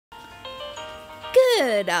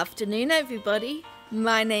Good afternoon, everybody.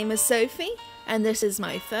 My name is Sophie, and this is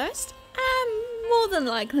my first, and more than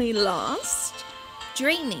likely last,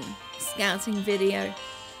 dreaming scouting video.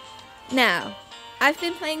 Now, I've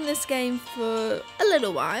been playing this game for a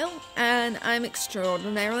little while, and I'm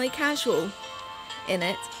extraordinarily casual in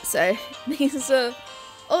it, so these are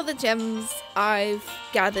all the gems I've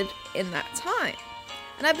gathered in that time.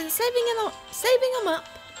 And I've been saving them up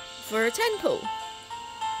for a 10 pull.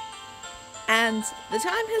 And the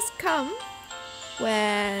time has come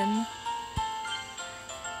when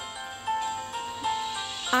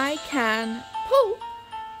I can pull,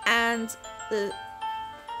 and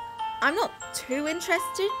I'm not too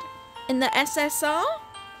interested in the SSR.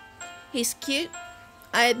 He's cute,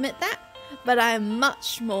 I admit that, but I am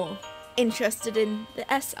much more interested in the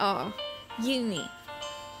SR Yuni.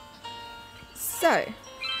 So,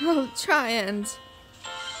 I'll try and...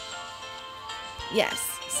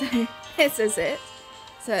 Yes, so this is it.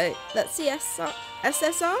 So, that's the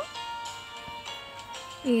SSR.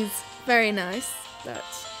 He's very nice, but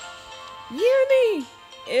Yuni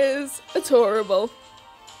is adorable.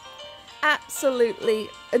 Absolutely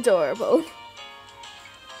adorable.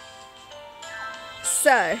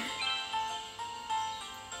 So,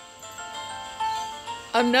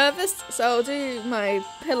 I'm nervous, so I'll do my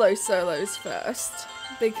pillow solos first,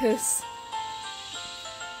 because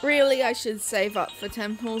really I should save up for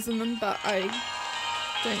temples in them, but I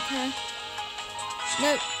don't care.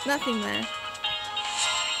 Nope, nothing there.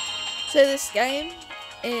 So this game,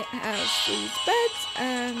 it has these beds,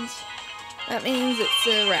 and that means it's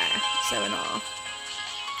a rare, so an R.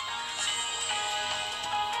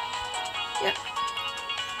 Yep.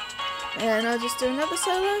 And I'll just do another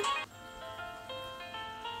solo.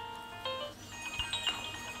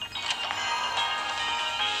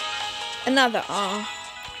 Another R,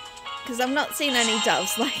 because I've not seen any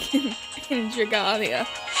doves like in Dragalia.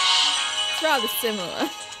 It's rather similar.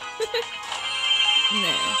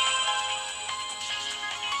 No.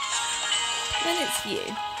 Then it's you.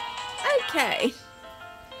 Okay.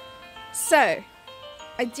 So,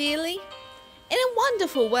 ideally, in a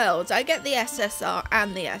wonderful world, I get the SSR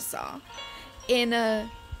and the SR. In a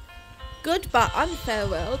good but unfair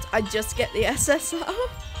world, I just get the SSR.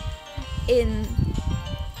 In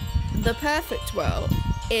the perfect world,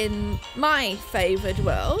 in my favoured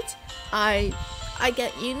world, I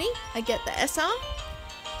get Yuni, I get the SR.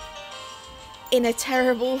 In a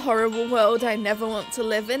terrible, horrible world I never want to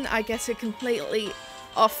live in, I get a completely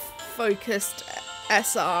off-focused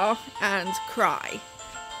SR and cry.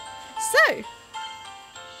 So,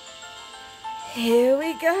 here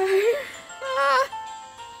we go. Ah.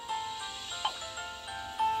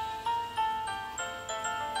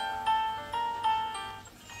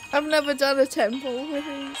 I've never done a temple with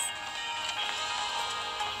these.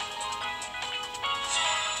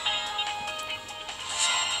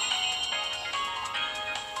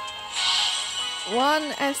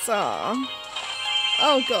 One SR.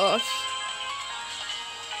 Oh gosh.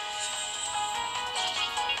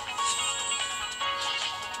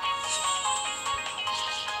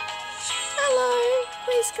 Hello,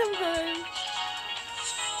 please come home.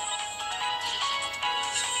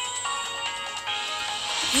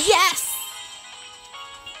 Yes!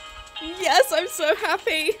 Yes, I'm so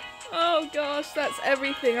happy. Oh gosh, that's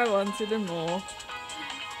everything I wanted and more.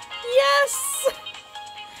 Yes!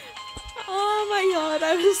 Oh my god,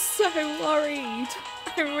 I was so worried.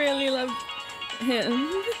 I really loved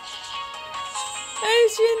him. Hey,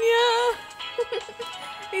 Junior!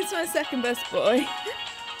 He's my second best boy.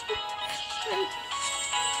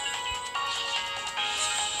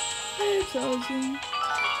 I told you.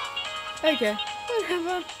 Okay.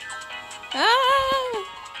 Whatever. Ah!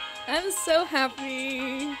 I'm so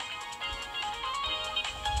happy.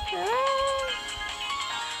 Ah!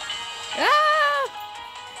 Ah!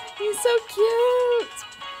 He's so cute.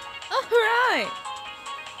 Alright.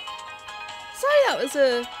 Sorry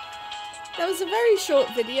that was a very short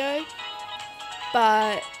video,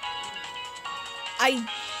 but I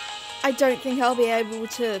don't think I'll be able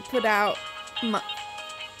to put out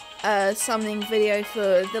summoning video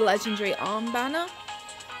for the legendary arm banner,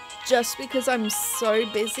 just because I'm so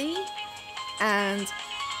busy, and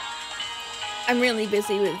I'm really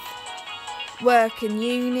busy with work and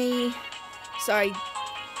uni, so I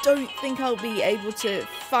don't think I'll be able to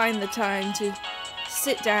find the time to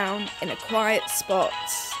sit down in a quiet spot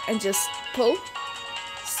and just pull.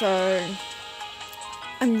 So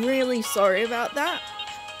I'm really sorry about that,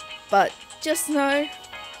 but just know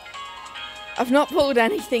I've not pulled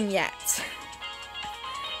anything yet.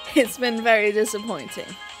 It's been very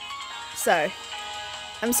disappointing. So,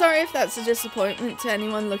 I'm sorry if that's a disappointment to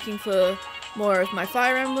anyone looking for more of my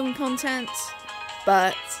Fire Emblem content,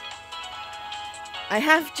 but I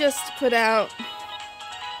have just put out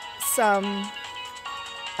some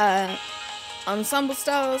Ensemble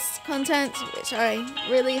Stars content, which I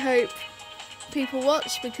really hope people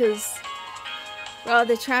watch, because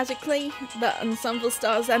rather tragically, the Ensemble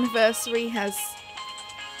Stars anniversary has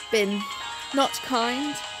been not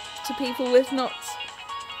kind to people with not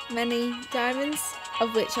many diamonds,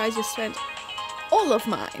 of which I just spent all of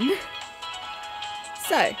mine.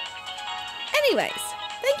 So, anyways,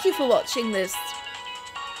 thank you for watching this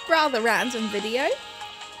rather random video.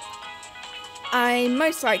 I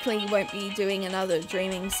most likely won't be doing another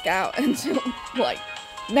Dreaming Scout until, like,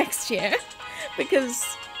 next year,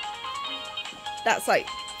 because that's like,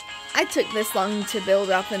 I took this long to build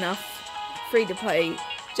up enough free-to-play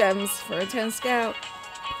gems for a 10 Scout.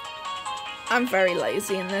 I'm very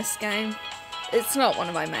lazy in this game. It's not one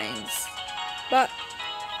of my mains, but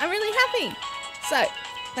I'm really happy. So,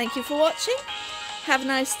 thank you for watching, have a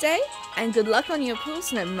nice day, and good luck on your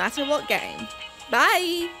pulls no matter what game.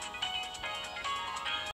 Bye!